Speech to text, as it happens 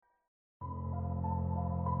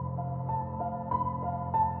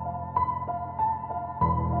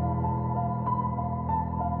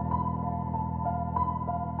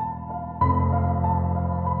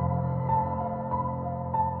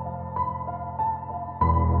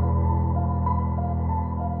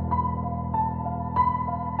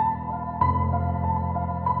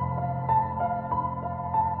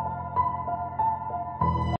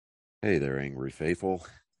Hey there, Angry Faithful.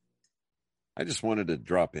 I just wanted to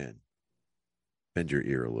drop in, bend your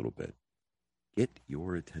ear a little bit, get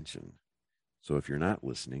your attention. So if you're not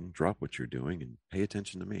listening, drop what you're doing and pay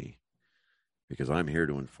attention to me because I'm here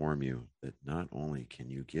to inform you that not only can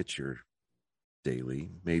you get your daily,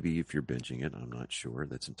 maybe if you're binging it, I'm not sure,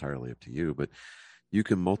 that's entirely up to you, but you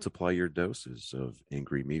can multiply your doses of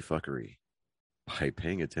angry me fuckery by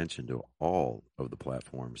paying attention to all of the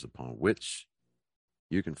platforms upon which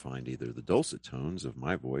you can find either the dulcet tones of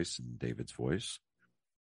my voice and David's voice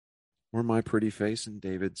or my pretty face and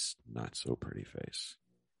David's not so pretty face.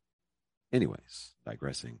 Anyways,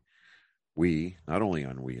 digressing, we not only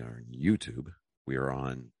on we are on YouTube, we are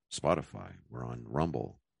on Spotify, we're on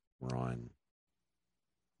Rumble, we're on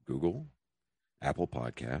Google, Apple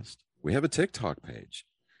Podcast. We have a TikTok page.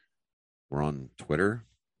 We're on Twitter,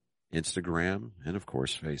 Instagram, and of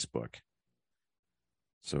course Facebook.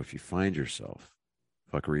 So if you find yourself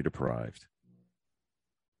fuckery deprived,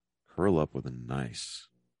 curl up with a nice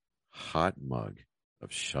hot mug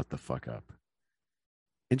of shut the fuck up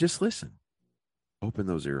and just listen. Open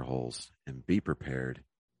those ear holes and be prepared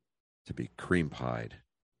to be cream pied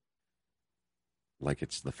like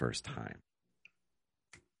it's the first time.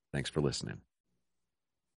 Thanks for listening.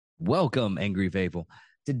 Welcome, Angry Faithful.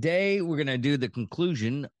 Today, we're going to do the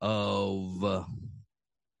conclusion of...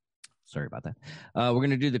 sorry about that. We're going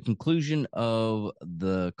to do the conclusion of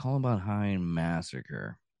the Columbine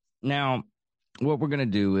Massacre. Now, what we're going to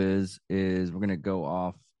do is we're going to go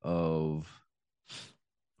off of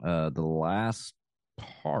the last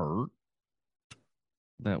part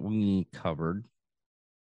that we covered.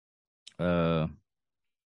 No,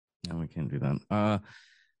 we can't do that.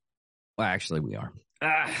 Well, actually, we are.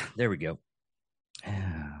 There we go.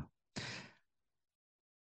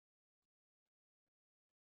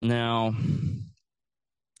 Now,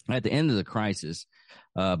 at the end of the crisis,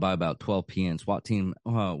 by about 12 p.m., SWAT team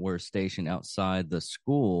were stationed outside the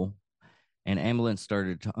school, and ambulance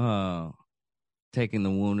started taking the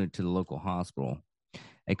wounded to the local hospital.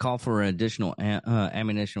 A call for additional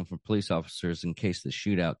ammunition for police officers in case the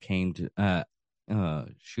shootout came.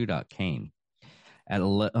 At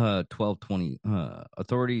 12:20,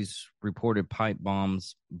 authorities reported pipe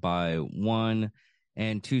bombs by one,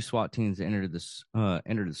 and two SWAT teams entered the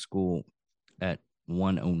school at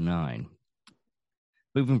 1:09.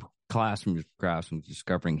 Moving classrooms,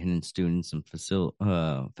 discovering hidden students and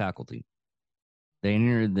faculty. They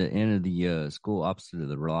entered the end of the school opposite of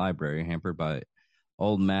the library, hampered by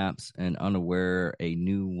old maps and unaware a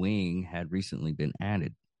new wing had recently been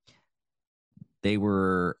added. They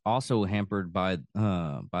were also hampered by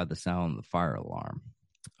the sound of the fire alarm.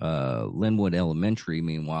 Linwood Elementary,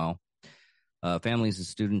 meanwhile, families of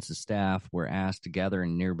students and staff were asked to gather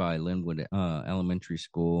in nearby Linwood Elementary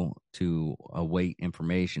School to await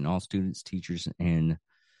information. All students, teachers, and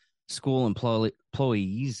school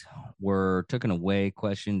employees were taken away,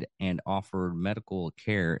 questioned, and offered medical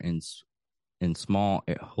care in small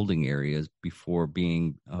holding areas before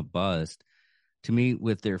being buzzed to meet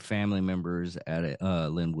with their family members at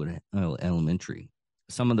Linwood Elementary.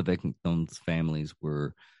 Some of the victims' families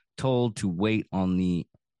were told to wait on the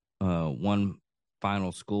one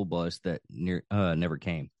final school bus that never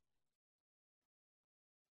came.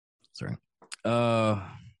 Sorry. There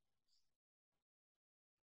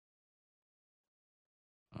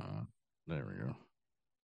we go.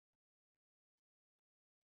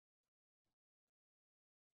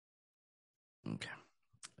 Okay.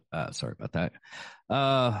 Sorry about that.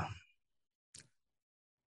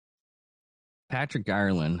 Patrick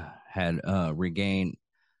Ireland had regained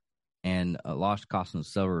and lost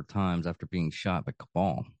consciousness several times after being shot by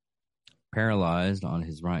Cabal. Paralyzed on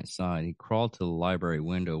his right side, he crawled to the library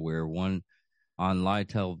window where on live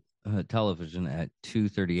television at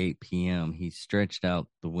 2:38 p.m. He stretched out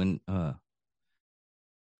the window,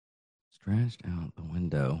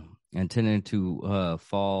 intending to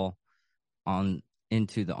fall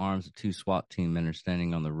into the arms of two SWAT team members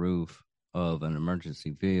standing on the roof of an emergency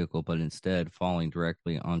vehicle, but instead falling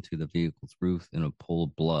directly onto the vehicle's roof in a pool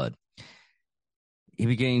of blood. He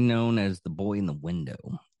became known as the boy in the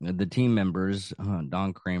window. The team members,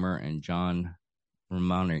 Don Kramer and John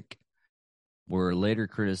Romanek, were later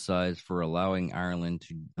criticized for allowing Ireland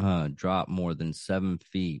to drop more than 7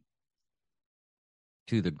 feet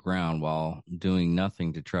to the ground while doing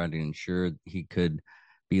nothing to try to ensure he could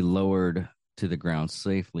be lowered to the ground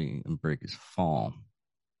safely and break his fall.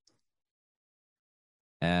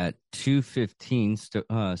 At 2:15,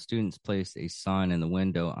 students placed a sign in the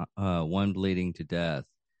window, one bleeding to death,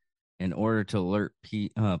 in order to alert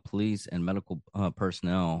police and medical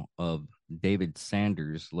personnel of David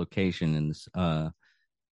Sanders' location in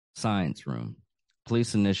science room.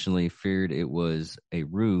 Police initially feared it was a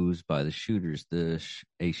ruse by the shooters.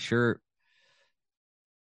 A shirt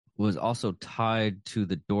was also tied to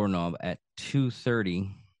the doorknob at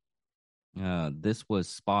 2:30. This was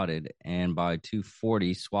spotted, and by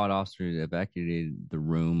 2:40, SWAT officers evacuated the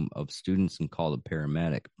room of students and called a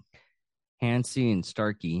paramedic. Hansey and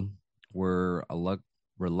Starkey were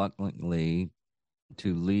reluctantly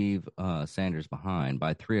to leave Sanders behind.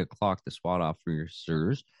 By 3 o'clock, the SWAT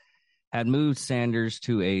officers had moved Sanders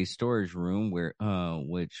to a storage room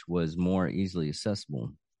which was more easily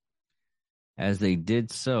accessible. As they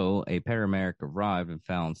did so, a paramedic arrived and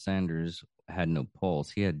found Sanders had no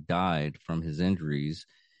pulse. He had died from his injuries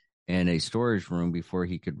in a storage room before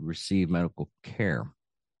he could receive medical care.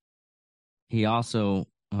 He was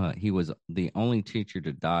the only teacher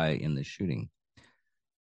to die in the shooting.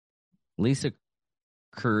 Lisa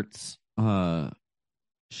Kurtz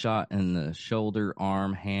shot in the shoulder,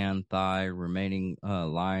 arm, hand, thigh, remaining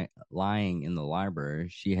lying in the library.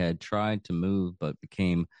 She had tried to move but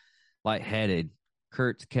became lightheaded.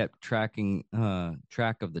 Kurtz kept track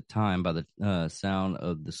of the time by the sound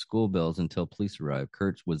of the school bells until police arrived.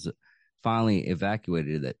 Kurtz was finally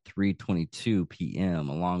evacuated at 3:22 p.m.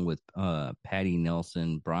 along with Patty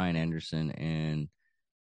Nelson, Brian Anderson, and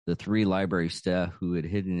the 3 library staff who had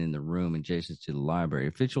hidden in the room adjacent to the library.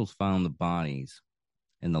 Officials found the bodies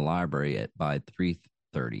in the library by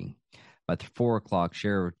 3:30. By 4 o'clock,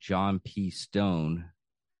 Sheriff John P. Stone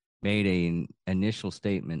made an initial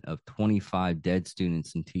statement of 25 dead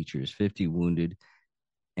students and teachers, 50 wounded,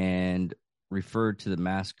 and referred to the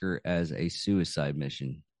massacre as a suicide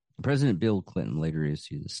mission. President Bill Clinton later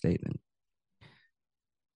issued a statement.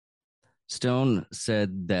 Stone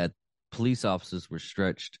said that police officers were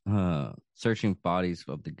searching bodies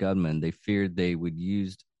of the gunmen. They feared they would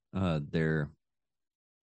use their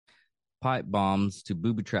pipe bombs to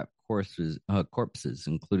booby-trap corpses,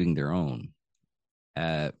 including their own.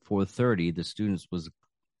 At 4:30,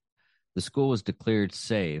 the school was declared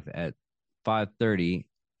safe. At 5:30,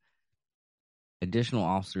 additional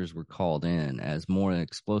officers were called in as more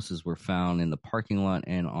explosives were found in the parking lot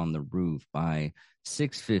and on the roof. By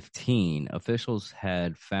 6:15, officials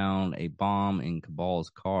had found a bomb in Cabal's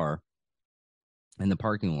car in the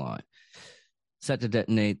parking lot, set to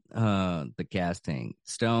detonate the gas tank.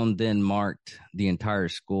 Stone then marked the entire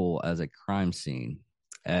school as a crime scene.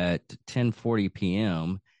 At 10:40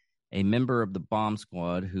 p.m., a member of the bomb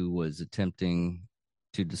squad who was attempting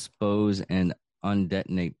to dispose and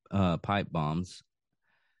undetonate pipe bombs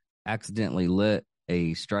accidentally lit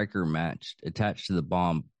a striker match attached to the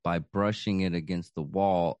bomb by brushing it against the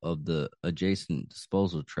wall of the adjacent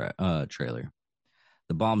disposal trailer.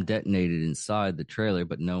 The bomb detonated inside the trailer,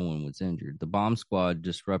 but no one was injured. The bomb squad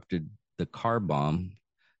disrupted the car bomb.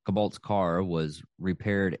 Cabal's car was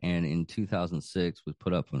repaired and in 2006 was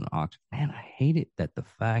put up on auction. Man, I hate it that the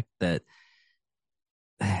fact that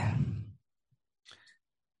I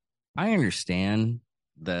understand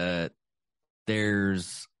that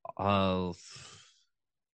there's a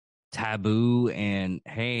taboo and,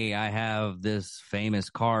 hey, I have this famous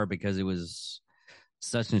car because it was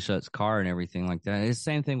such and such car and everything like that. It's the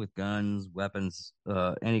same thing with guns, weapons,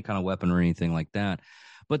 any kind of weapon or anything like that.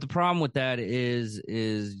 But the problem with that is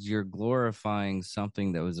you're glorifying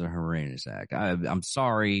something that was a horrendous act. I'm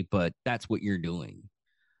sorry, but that's what you're doing.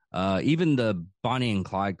 Even the Bonnie and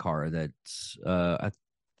Clyde car that's I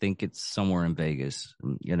think it's somewhere in Vegas,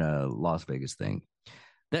 Las Vegas thing.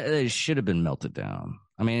 That should have been melted down.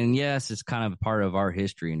 I mean, yes, it's kind of a part of our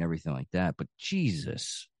history and everything like that, but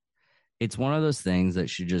Jesus, it's one of those things that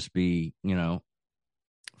should just be,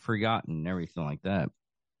 forgotten and everything like that.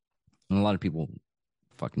 And a lot of people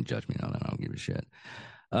fucking judge me on that. I don't give a shit.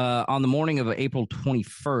 On the morning of April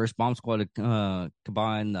 21st, Bomb Squad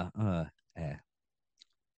combined the.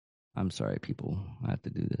 I'm sorry, people. I have to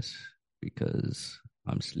do this because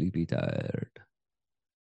I'm sleepy tired.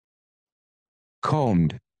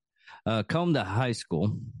 Combed the high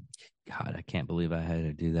school. God, I can't believe I had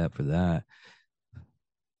to do that for that.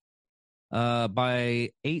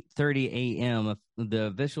 By 8:30 a.m., the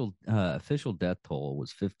official death toll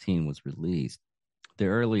was 15 was released. The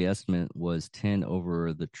early estimate was 10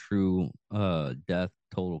 over the true death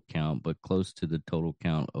total count, but close to the total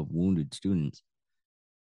count of wounded students.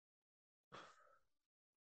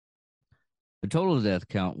 The total death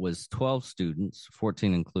count was 12 students,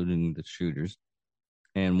 14 including the shooters,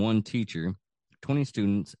 and 1 teacher. 20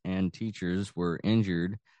 students and teachers were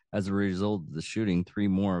injured as a result of the shooting. 3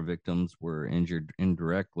 more victims were injured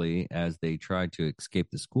indirectly as they tried to escape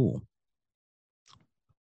the school.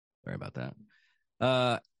 Sorry about that.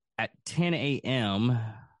 At 10 a.m.,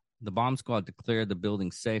 The bomb squad declared the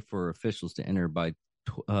building safe for officials to enter by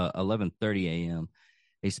 11:30 a.m.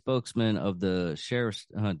 A spokesman of the sheriff's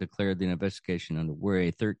declared the investigation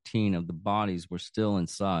underway. 13 of the bodies were still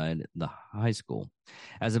inside the high school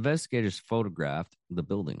as investigators photographed the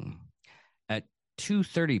building. At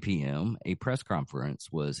 2:30 p.m., a press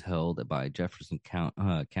conference was held by Jefferson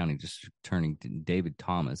County District Attorney David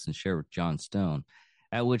Thomas and Sheriff John Stone,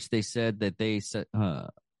 at which they said that they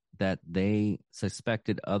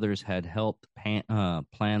suspected others had helped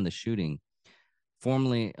plan the shooting.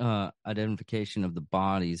 Formally, identification of the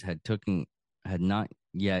bodies had not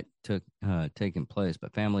yet taken place,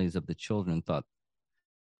 but families of the children thought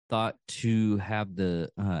to have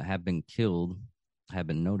been killed had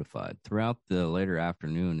been notified. Throughout the later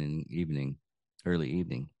afternoon and early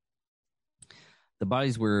evening, the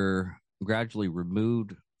bodies were gradually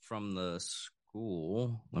removed from the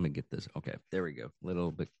school. Let me get this. Okay, there we go.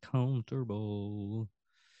 Little bit comfortable.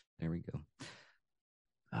 There we go.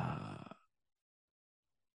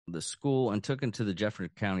 The school and took into the Jefferson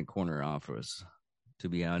County Coroner Office to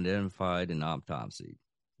be identified and autopsied.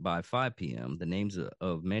 By 5 p.m., the names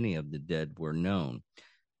of many of the dead were known.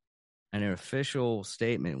 An official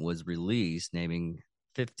statement was released naming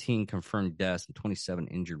 15 confirmed deaths and 27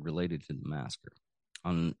 injured related to the massacre.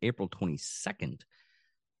 On April 22nd,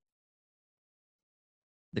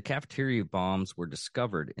 the cafeteria bombs were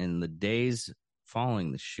discovered. In the days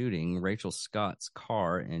following the shooting, Rachel Scott's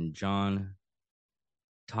car and John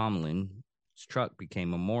Tomlin's truck became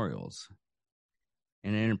memorials.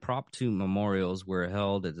 And impromptu memorials were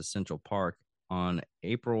held at the Central Park. On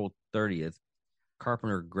April 30th,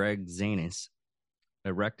 carpenter Greg Zanis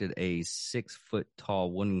erected a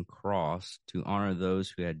 6-foot-tall wooden cross to honor those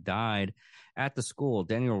who had died at the school.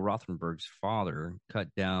 Daniel Rothenberg's father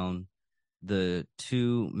cut down the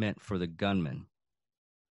two meant for the gunman.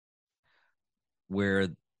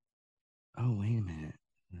 Wait a minute.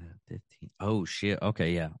 15. Oh, shit.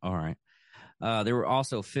 Okay, yeah. All right. There were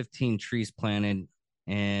also 15 trees planted,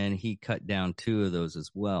 and he cut down 2 of those as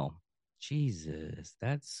well. Jesus,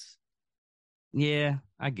 yeah,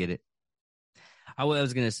 I get it. I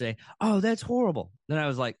was going to say, oh, that's horrible. Then I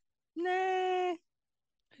was like, nah, I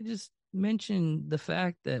just mentioned the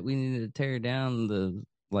fact that we needed to tear down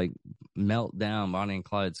melt down Bonnie and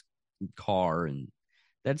Clyde's car, and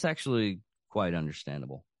that's actually quite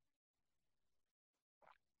understandable.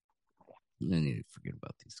 I need to forget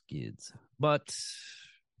about these kids. But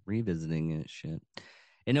revisiting it, shit.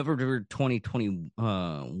 In November 2021,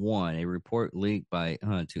 a report leaked to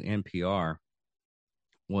NPR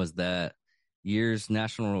was that year's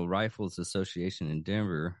National Rifles Association in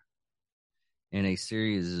Denver, in a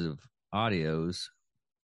series of audios,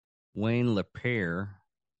 Wayne LaPierre,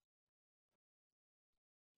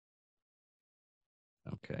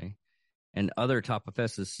 and other top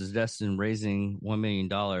officials suggested raising $1 million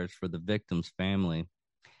for the victim's family,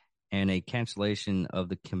 and a cancellation of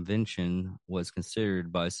the convention was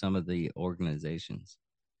considered by some of the organizations.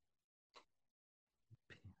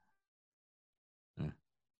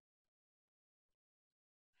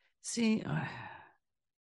 See,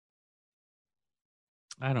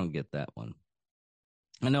 I don't get that one.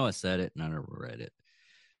 I know I said it and I never read it,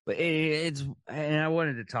 but it's, and I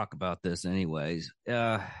wanted to talk about this anyways.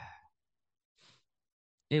 It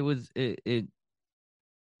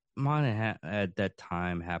might have at that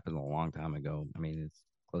time happened a long time ago. I mean, it's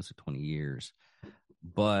close to 20 years,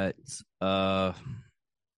 but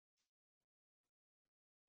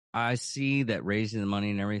I see that raising the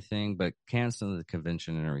money and everything, but canceling the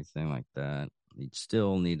convention and everything like that, you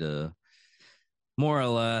still need to more or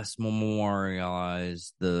less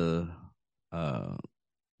memorialize the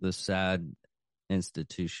sad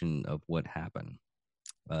institution of what happened.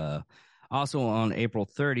 Also on April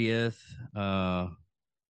 30th, for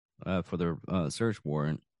the search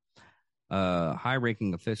warrant,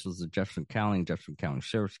 high-ranking officials of Jefferson County and Jefferson County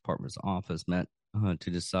Sheriff's Department's office met to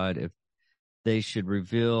decide if they should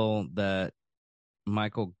reveal that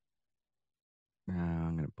Michael,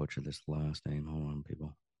 I'm going to butcher this last name. Hold on,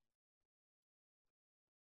 people.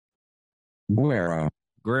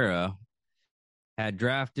 Guerra had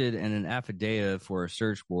drafted an affidavit for a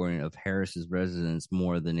search warrant of Harris's residence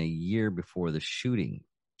more than a year before the shooting,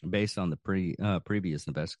 based on the previous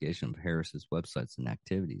investigation of Harris's websites and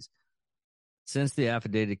activities. Since the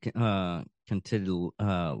affidavit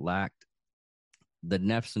lacked the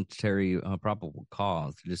necessary probable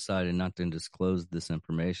cause, they decided not to disclose this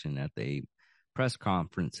information at the press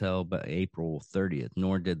conference held by April 30th,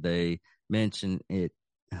 nor did they mention it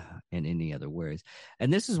in any other ways.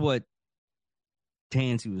 And this is what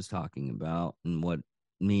Tansy was talking about, and what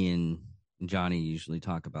me and Johnny usually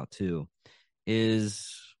talk about too,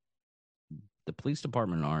 is the police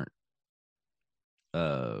department aren't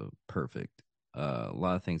perfect. A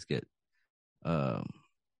lot of things get um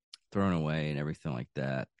thrown away and everything like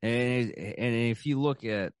that. And if you look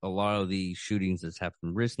at a lot of the shootings that's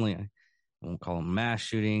happened recently, I won't call them mass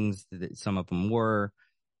shootings. Some of them were,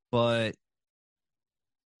 but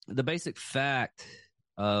the basic fact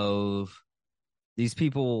of these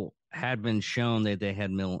people had been shown that they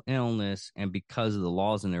had mental illness, and because of the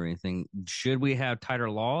laws and everything, should we have tighter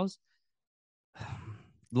laws?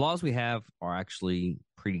 The laws we have are actually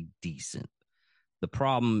pretty decent. The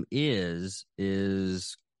problem is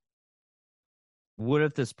what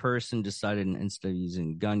if this person decided instead of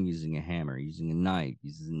using a gun, using a hammer, using a knife,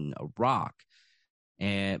 using a rock?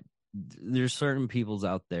 And there's certain peoples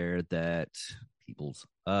out there that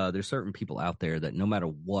there's certain people out there that no matter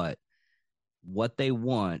what they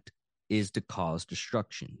want is to cause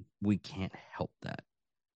destruction. We can't help that.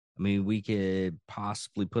 I mean, we could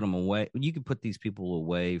possibly put them away. You could put these people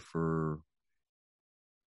away for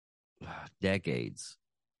decades.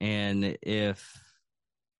 And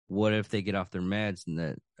what if they get off their meds and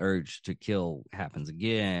that urge to kill happens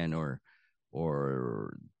again, or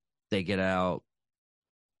they get out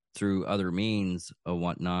through other means or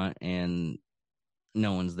whatnot, and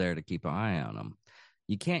no one's there to keep an eye on them.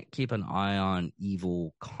 You can't keep an eye on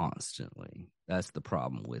evil constantly. That's the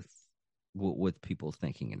problem with people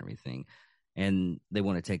thinking and everything, and they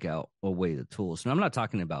want to take out away the tools. And I'm not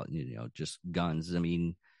talking about just guns. I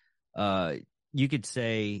mean, you could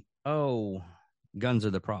say, oh, guns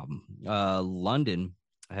are the problem. London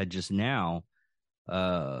had just now,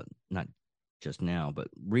 not just now, but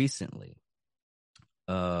recently,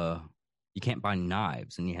 you can't buy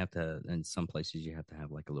knives, and you have to. In some places, you have to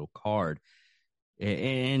have like a little card.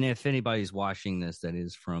 And if anybody's watching this that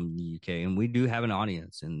is from the UK, and we do have an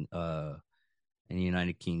audience in the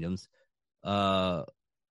United Kingdoms,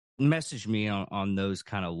 message me on those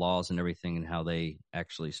kind of laws and everything and how they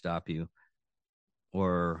actually stop you,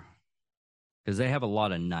 or because they have a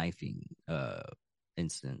lot of knifing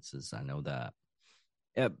instances. I know that.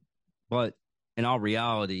 Yeah, but in all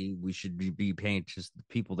reality, we should be paying attention to the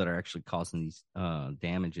people that are actually causing these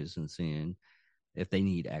damages and seeing if they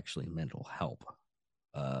need actually mental help.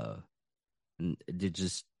 And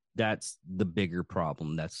that's the bigger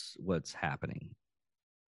problem. That's what's happening.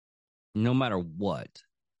 No matter what,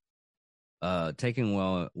 taking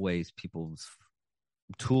away people's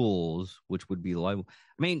tools, which would be liable.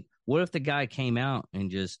 I mean, what if the guy came out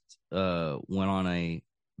and just went on a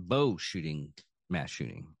bow shooting, mass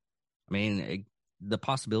shooting? I mean, the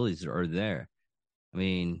possibilities are there. I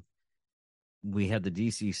mean, we had the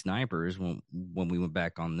DC snipers when we went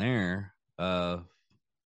back on there.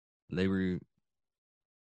 They were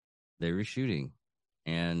shooting,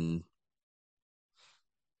 and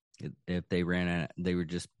if they ran out, they were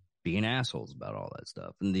just being assholes about all that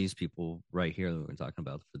stuff. And these people right here that we're talking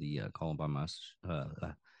about for the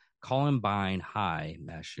Columbine High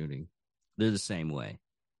mass shooting, they're the same way.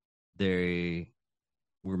 They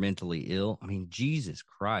were mentally ill. I mean, Jesus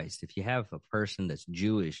Christ! If you have a person that's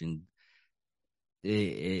Jewish and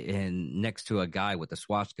next to a guy with a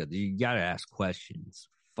swastika, you got to ask questions.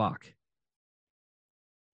 Fuck.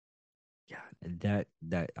 Yeah, that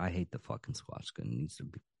I hate the fucking swastika. It needs to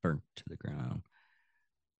be burnt to the ground.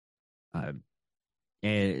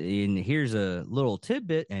 And here's a little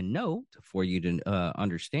tidbit and note for you to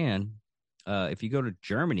understand. If you go to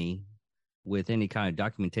Germany with any kind of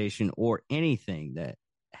documentation or anything that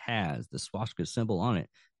has the swastika symbol on it,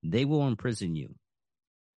 they will imprison you.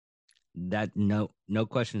 That no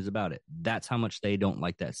questions about it. That's how much they don't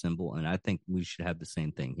like that symbol, and I think we should have the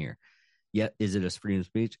same thing here. Yet, is it a freedom of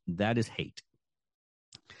speech? That is hate.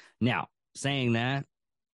 Now, saying that,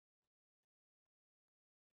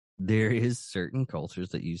 there is certain cultures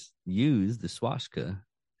that use the swastika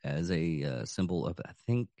as a symbol of, I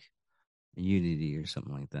think, unity or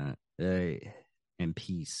something like that, and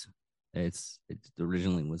peace. It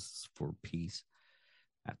originally was for peace.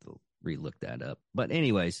 I have to relook that up. But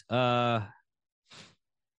anyways, Guria.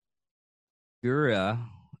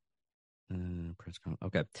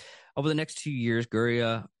 Okay. Over the next 2 years,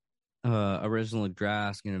 Guria original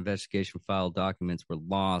drafts and investigation file documents were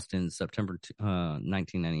lost in September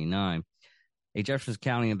 1999. A Jefferson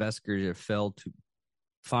County investigator failed to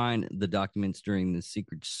find the documents during the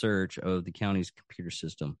secret search of the county's computer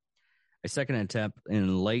system. A second attempt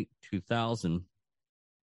in late 2000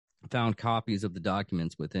 found copies of the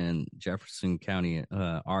documents within Jefferson County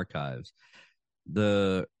archives.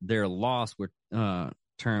 Their loss were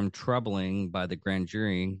termed troubling by the grand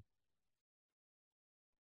jury,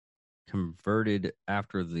 converted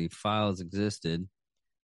after the files existed,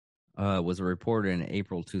 was reported in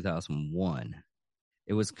April 2001.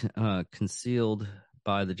 It was concealed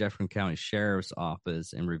by the Jefferson County Sheriff's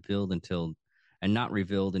Office and not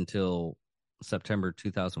revealed until September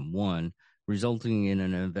 2001, resulting in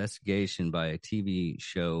an investigation by a TV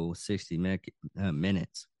show, 60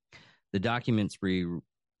 Minutes. The documents were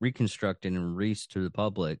reconstructed and released to the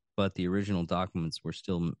public, but the original documents were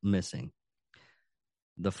still missing.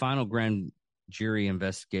 The final grand jury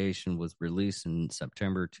investigation was released in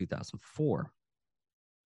September 2004.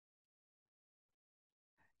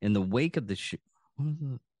 In the wake of the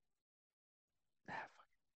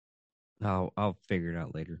I'll figure it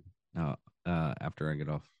out later. After I get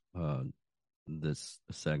off this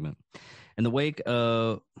segment. In the wake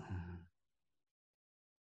of,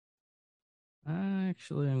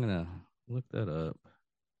 actually, I'm gonna look that up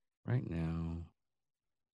right now.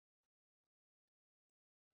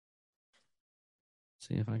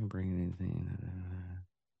 See if I can bring anything.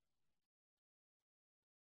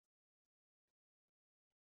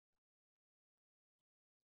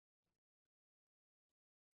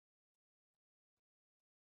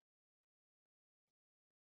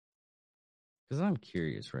 Because I'm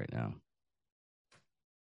curious right now.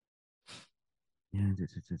 Yeah.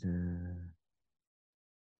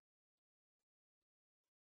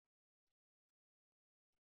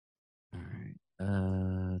 All right.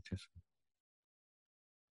 Just.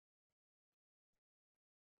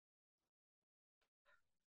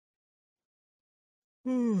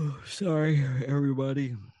 Sorry,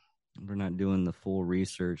 everybody. We're not doing the full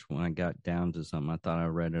research. When I got down to something, I thought I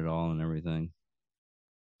read it all and everything.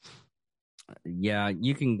 Yeah,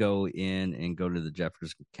 you can go in and go to the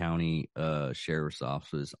Jefferson County Sheriff's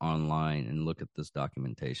Office online and look at this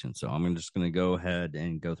documentation. So I'm just going to go ahead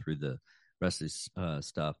and go through the rest of this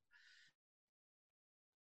stuff.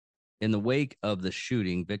 In the wake of the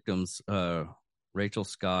shooting, victims Rachel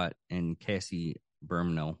Scott and Cassie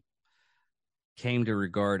Bermnell came to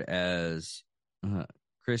regard as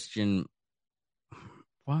Christian.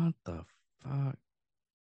 What the fuck?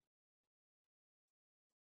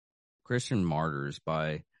 Christian martyrs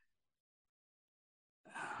by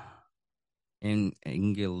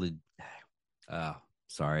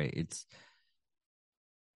sorry, it's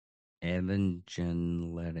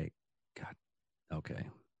evangelic. God, okay.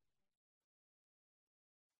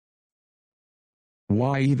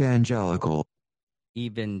 Why evangelical?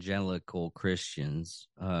 Evangelical Christians.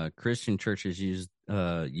 Christian churches use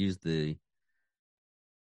the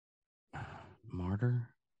martyr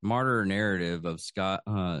narrative of Scott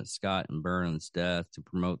and Burnham's death to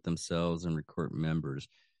promote themselves and recruit members.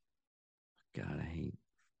 God, I hate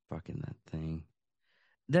fucking that thing.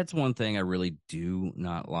 That's one thing I really do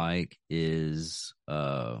not like is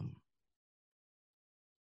one,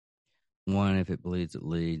 if it bleeds, it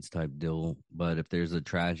leads type deal. But if there's a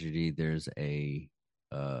tragedy, there's a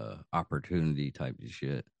opportunity type of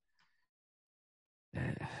shit.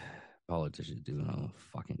 Politicians do it all the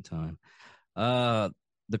fucking time.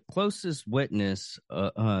 The closest witness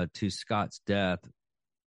to Scott's death,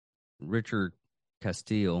 Richard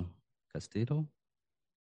Castillo, has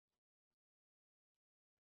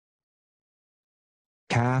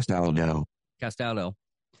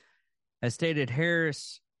stated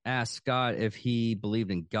Harris asked Scott if he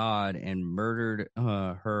believed in God and murdered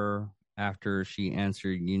her after she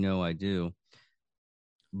answered, "You know I do."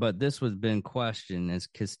 But this was been questioned as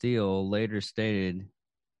Castillo later stated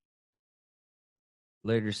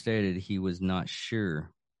he was not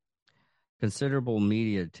sure. Considerable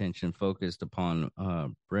media attention focused upon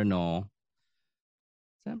Bernal.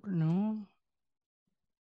 Is that Bernal?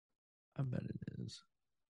 I bet it is.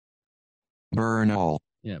 Bernal.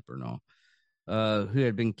 Yeah, Bernal. Who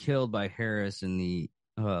had been killed by Harris in the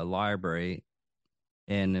library,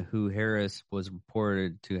 and who Harris was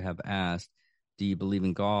reported to have asked, "Do you believe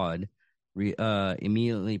in God?"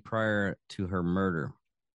 Immediately prior to her murder.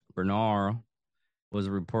 Bernal was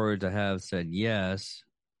reported to have said yes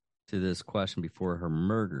to this question before her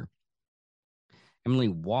murder. Emily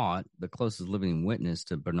Watt, the closest living witness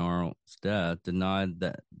to Bernal's death, denied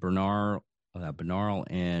that Bernal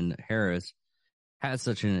and Harris had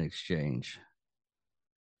such an exchange.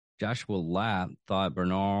 Joshua Lapp thought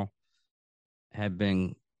Bernal had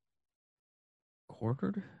been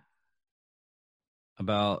quartered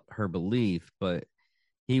about her belief, but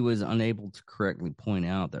he was unable to correctly point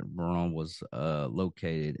out that Bernal was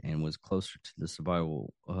located and was closer to the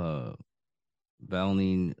survival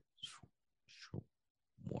Valnine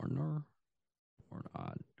Warner.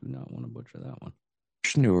 I do not want to butcher that one.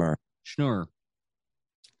 Schnur.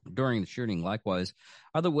 During the shooting, likewise,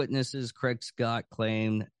 other witnesses, Craig Scott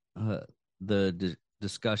claimed the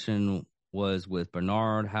discussion was with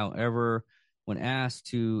Bernard. However, when asked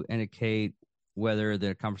to indicate whether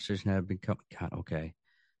the conversation had been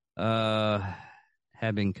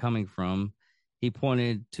had been coming from. He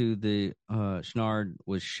pointed to the Schnard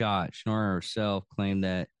was shot. Schnard herself claimed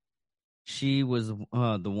that she was the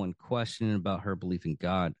one questioning about her belief in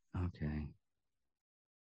God. Okay.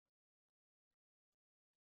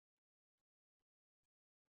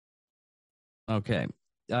 Okay.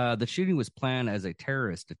 The shooting was planned as a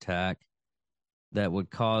terrorist attack that would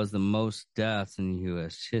cause the most deaths in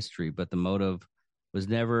U.S. history, but the motive was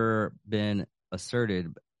never been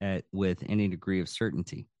asserted with any degree of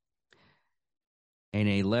certainty. In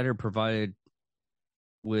a letter provided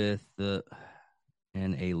with the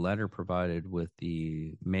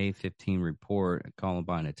May 15 report, a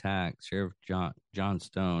Columbine attack, Sheriff John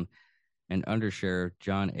Stone and Undersheriff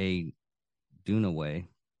John A. Dunaway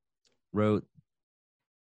wrote,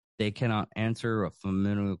 "They cannot answer a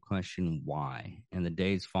familiar question, why?" In the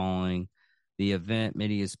days following the event,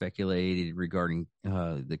 media speculated regarding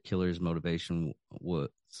the killer's motivation was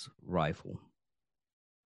rifle.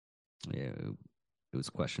 Yeah, it was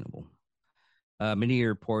questionable. Many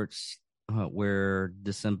reports were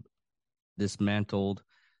dismantled,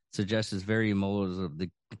 suggests very motives of the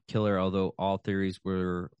killer, although all theories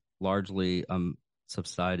were largely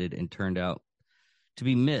subsided and turned out to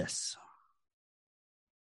be myths.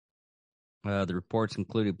 The reports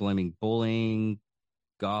included blaming bullying,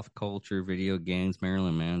 goth culture, video games,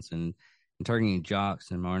 Marilyn Manson, and targeting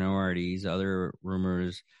jocks and minorities. Other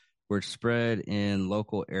rumors were spread in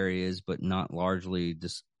local areas, but not largely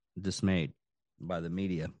dismayed by the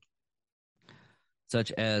media,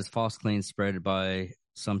 such as false claims spread by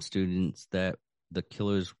some students that the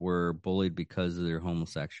killers were bullied because of their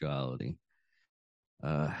homosexuality.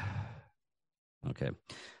 Okay.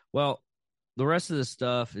 Well, the rest of the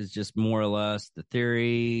stuff is just more or less the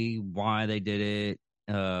theory, why they did it,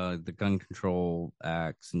 the gun control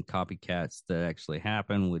acts and copycats that actually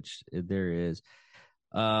happen, which there is.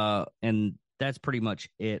 And that's pretty much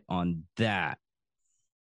it on that.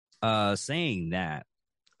 Saying that,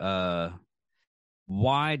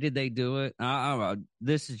 why did they do it?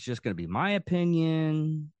 This is just going to be my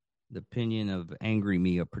opinion, the opinion of Angry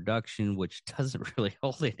Mia Production, which doesn't really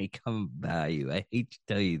hold any common value. I hate to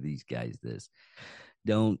tell you these guys this.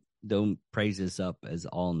 Don't praise us up as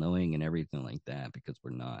all knowing and everything like that, because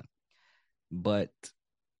we're not. But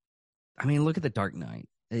I mean, look at The Dark Knight.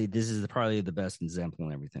 This is probably the best example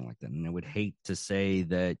and everything like that. And I would hate to say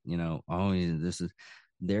that,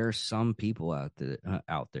 there are some people out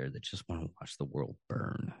there that just want to watch the world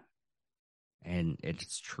burn. And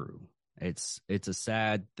it's true. It's a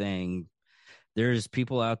sad thing. There's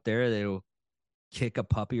people out there that will kick a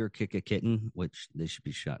puppy or kick a kitten, which they should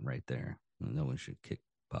be shot right there. No one should kick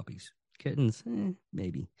puppies. Kittens,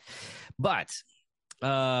 maybe. But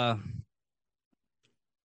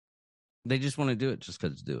they just want to do it just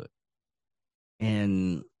because do it.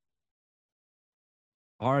 And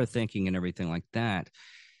our thinking and everything like that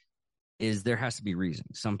is there has to be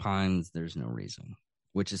reason. Sometimes there's no reason,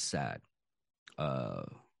 which is sad.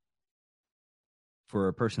 For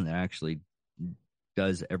a person that actually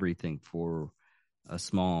does everything for a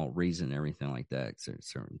small reason, everything like that,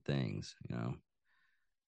 certain things,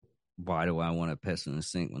 why do I want to piss in the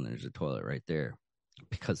sink when there's a toilet right there?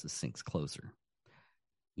 Because the sink's closer.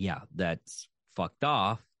 Yeah, that's fucked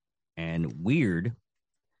off and weird,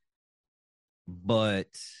 but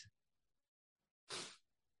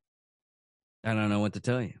I don't know what to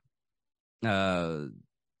tell you.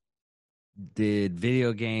 Did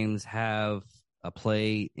video games have a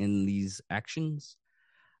play in these actions?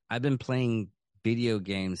 I've been playing video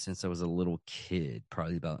games since I was a little kid,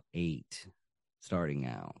 probably about 8, starting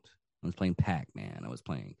out. I was playing Pac-Man. I was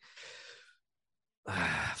playing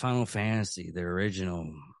Final Fantasy, the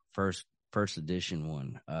original first edition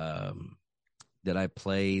one. Did I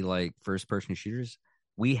play like first-person shooters?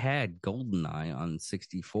 We had GoldenEye on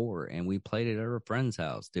 64, and we played it at our friend's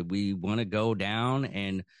house. Did we want to go down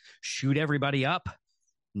and shoot everybody up?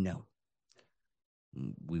 No.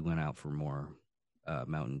 We went out for more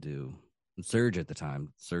Mountain Dew. Surge at the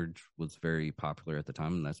time. Surge was very popular at the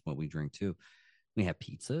time, and that's what we drank too. We had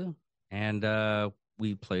pizza, and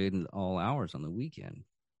we played all hours on the weekend.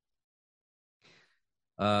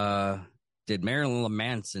 Did Marilyn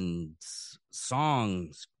Manson's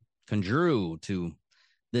songs conjure to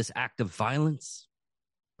this act of violence?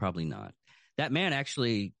 Probably not. That man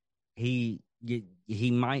actually, he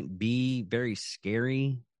might be very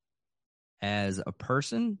scary as a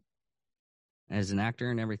person, as an actor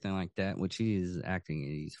and everything like that, which he is acting.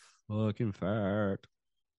 He's fucking fat.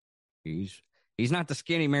 He's not the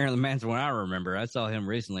skinny Marilyn Manson one I remember. I saw him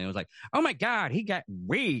recently. I was like, oh my God, he got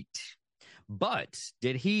weight. But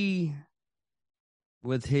did he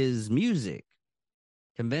with his music,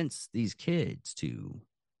 convince these kids to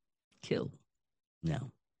kill.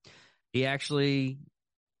 No, he actually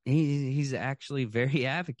he's actually very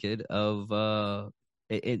advocate of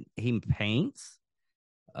he paints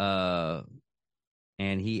uh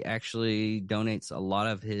and he actually donates a lot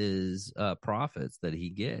of his profits that he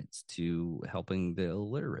gets to helping the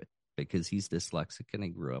illiterate because he's dyslexic and he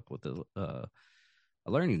grew up with a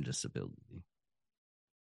learning disability.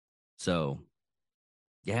 So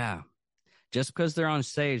yeah, just because they're on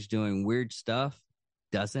stage doing weird stuff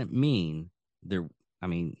doesn't mean they're, I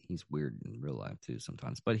mean, he's weird in real life too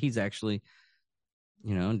sometimes, but he's actually,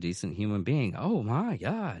 a decent human being. Oh my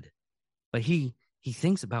God. But he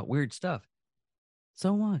thinks about weird stuff.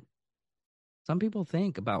 So what? Some people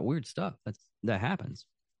think about weird stuff. That happens.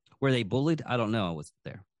 Were they bullied? I don't know. I wasn't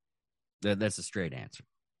there. That's a straight answer.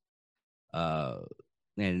 Uh,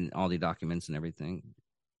 and all the documents and everything.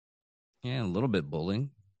 Yeah, a little bit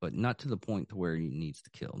bullying, but not to the point to where he needs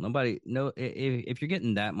to kill. Nobody, no, if you're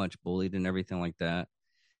getting that much bullied and everything like that,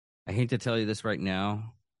 I hate to tell you this right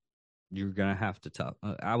now, you're gonna have to tell.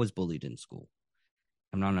 I was bullied in school.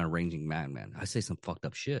 I'm not an raging madman. I say some fucked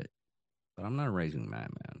up shit, but I'm not a raging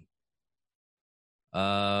madman.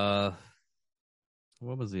 Uh,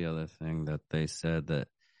 what was the other thing that they said that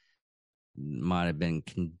might have been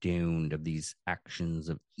condoned of these actions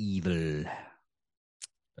of evil?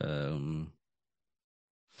 Um,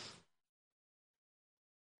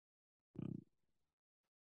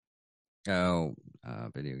 oh,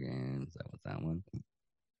 video games. That was that one.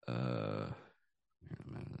 Uh,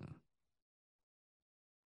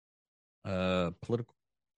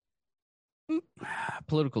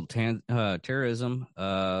 political terrorism.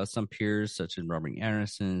 Some peers, such as Robert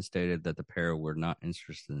Anderson, stated that the pair were not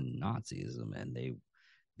interested in Nazism and they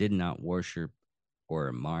did not worship or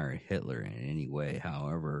admire Hitler in any way.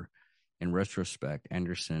 However, in retrospect,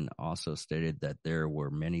 Anderson also stated that there were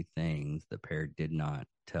many things the pair did not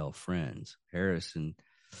tell friends. Harrison,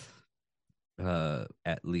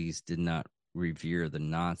 at least, did not revere the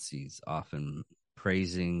Nazis, often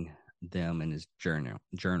praising them in his journal.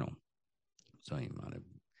 So he might have,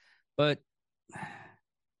 but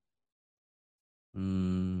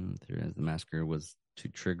the massacre was to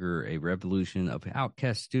trigger a revolution of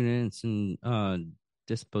outcast students and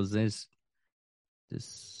dispossessed.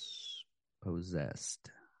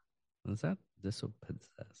 Dispossessed. What's that?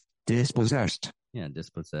 Dispossessed. Dispossessed. Yeah,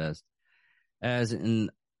 dispossessed. As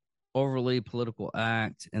an overly political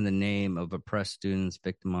act in the name of oppressed students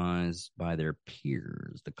victimized by their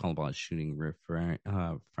peers. The Columbine shooting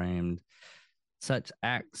framed such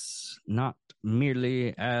acts not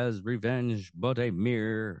merely as revenge, but a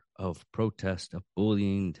mirror of protest of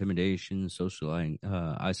bullying, intimidation, social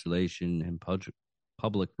isolation, and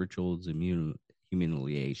public rituals of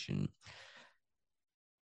humiliation.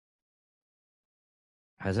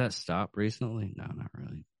 Has that stopped recently? No, not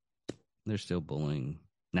really. They're still bullying.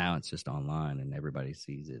 Now it's just online and everybody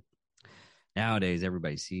sees it. Nowadays,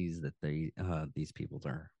 everybody sees that these people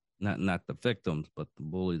are not the victims, but the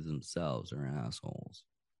bullies themselves are assholes.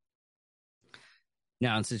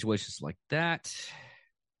 Now, in situations like that,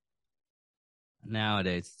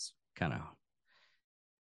 nowadays it's kind of, I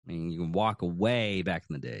mean, you can walk away back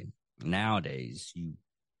in the day. Nowadays,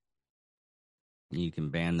 you can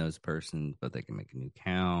ban those persons, but they can make a new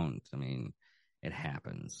account. I mean, it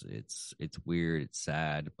happens. It's weird. It's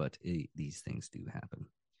sad, but these things do happen.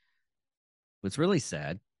 What's really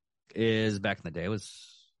sad is back in the day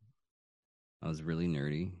I was really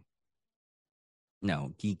nerdy.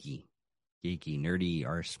 No, geeky. Nerdy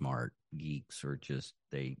are smart. Geeks are just,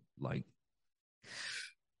 they like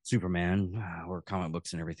Superman or comic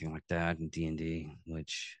books and everything like that, and D&D,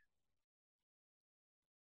 which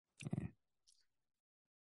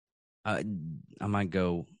I might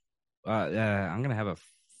go. I'm gonna have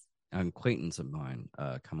an acquaintance of mine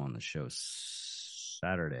come on the show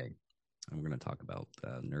Saturday. I'm gonna talk about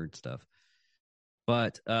nerd stuff,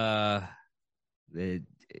 but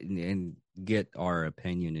and get our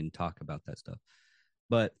opinion and talk about that stuff.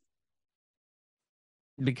 But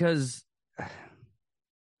because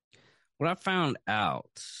what I found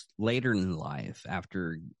out later in life,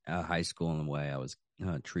 after high school, and the way I was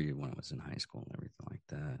treated when I was in high school and everything like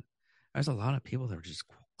that, there's a lot of people that are just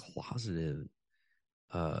closeted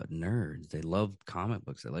nerds. They love comic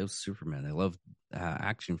books. They love Superman. They love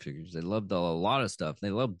action figures. They loved a lot of stuff. They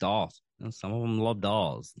love dolls. Some of them love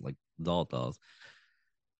dolls, like dolls.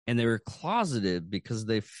 And they were closeted because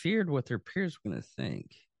they feared what their peers were going to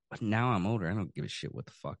think. But now I'm older. I don't give a shit what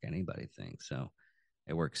the fuck anybody thinks. So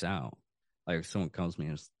it works out. Like if someone comes to me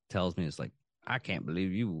and tells me, it's like, I can't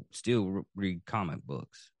believe you still read comic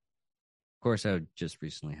books. course, I just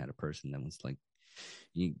recently had a person that was like,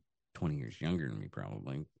 you 20 years younger than me,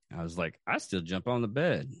 probably. I was like, I still jump on the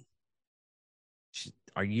bed.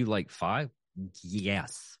 Are you like 5?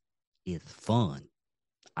 Yes, it's fun.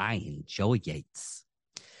 I enjoy it.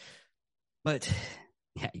 But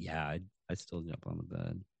yeah, I still jump on the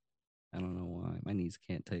bed. I don't know why. My knees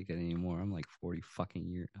can't take it anymore. I'm like 40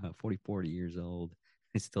 years old.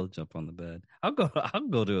 I still jump on the bed. I'll go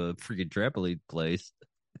to a freaking trampoline place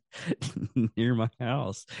near my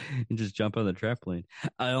house and just jump on the trampoline.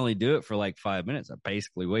 I only do it for like 5 minutes. I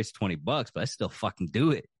basically waste $20, but I still fucking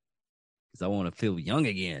do it because I want to feel young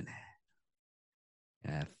again.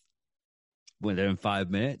 And within 5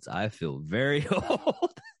 minutes, I feel very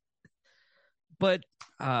old. But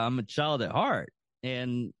I'm a child at heart,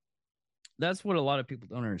 and that's what a lot of people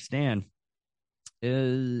don't understand.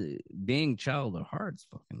 Is being child at heart's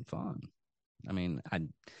fucking fun. I mean,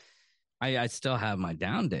 I still have my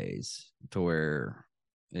down days to where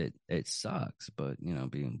it sucks, but you know,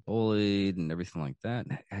 being bullied and everything like that,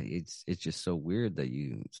 it's just so weird that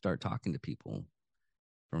you start talking to people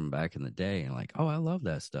from back in the day and like, oh, I love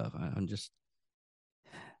that stuff. I'm just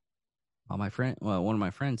one of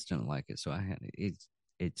my friends didn't like it, so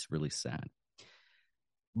it's really sad.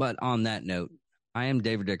 But on that note, I am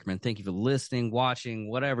David Dickerman. Thank you for listening, watching,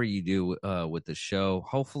 whatever you do with the show.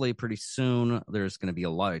 Hopefully, pretty soon, there's going to be a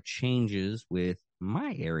lot of changes with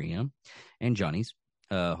my area and Johnny's,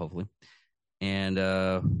 hopefully. And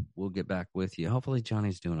we'll get back with you. Hopefully,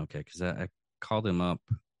 Johnny's doing okay because I called him up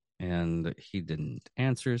and he didn't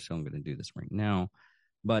answer. So I'm going to do this right now.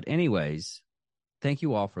 But anyways, thank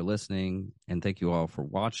you all for listening and thank you all for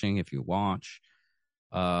watching. If you watch,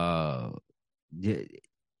 I'm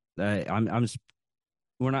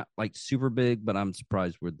we're not like super big, but I'm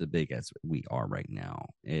surprised we're the big as we are right now.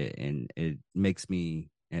 And it makes me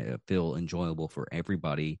feel enjoyable for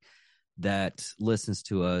everybody that listens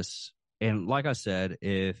to us. And like I said,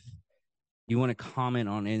 if you want to comment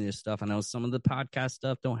on any of this stuff, I know some of the podcast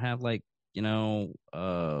stuff don't have like, you know,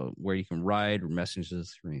 where you can write or message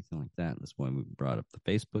us or anything like that. That's why we brought up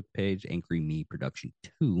the Facebook page, Angry Me Production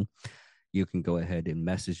 2. You can go ahead and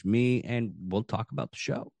message me and we'll talk about the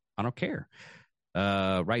show. I don't care.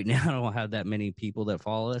 Right now, I don't have that many people that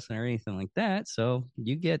follow us or anything like that. So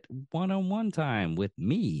you get one-on-one time with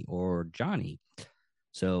me or Johnny.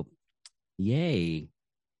 So, yay.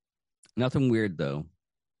 Nothing weird, though.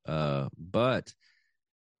 But,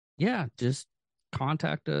 yeah, just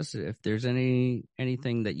contact us if there's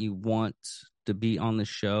anything that you want to be on the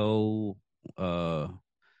show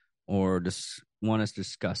or just want us to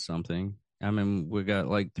discuss something. I mean, we got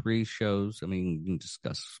like 3 shows. I mean, you can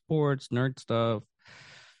discuss sports, nerd stuff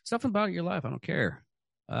about your life. I don't care.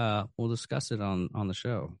 We'll discuss it on the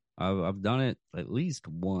show. I've done it at least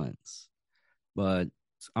once, but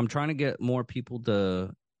I'm trying to get more people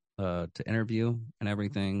to interview and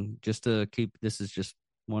everything. Just to keep. This is just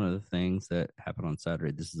one of the things that happened on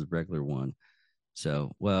Saturday. This is a regular one.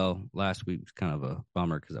 So, well, last week was kind of a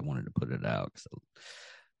bummer because I wanted to put it out. So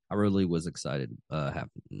I really was excited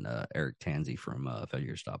having Eric Tanzi from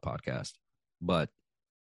Failure Stop Podcast. But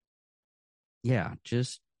yeah,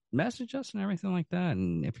 just message us and everything like that.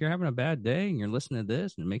 And if you're having a bad day and you're listening to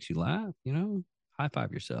this and it makes you laugh, you know, high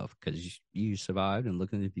five yourself because you survived and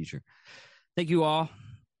look into the future. Thank you all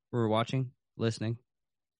for watching, listening.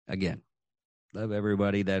 Again, love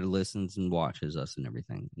everybody that listens and watches us and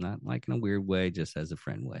everything. Not like in a weird way, just as a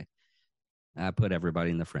friend way. I put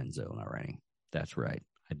everybody in the friend zone already. That's right.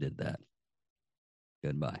 I did that.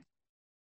 Goodbye.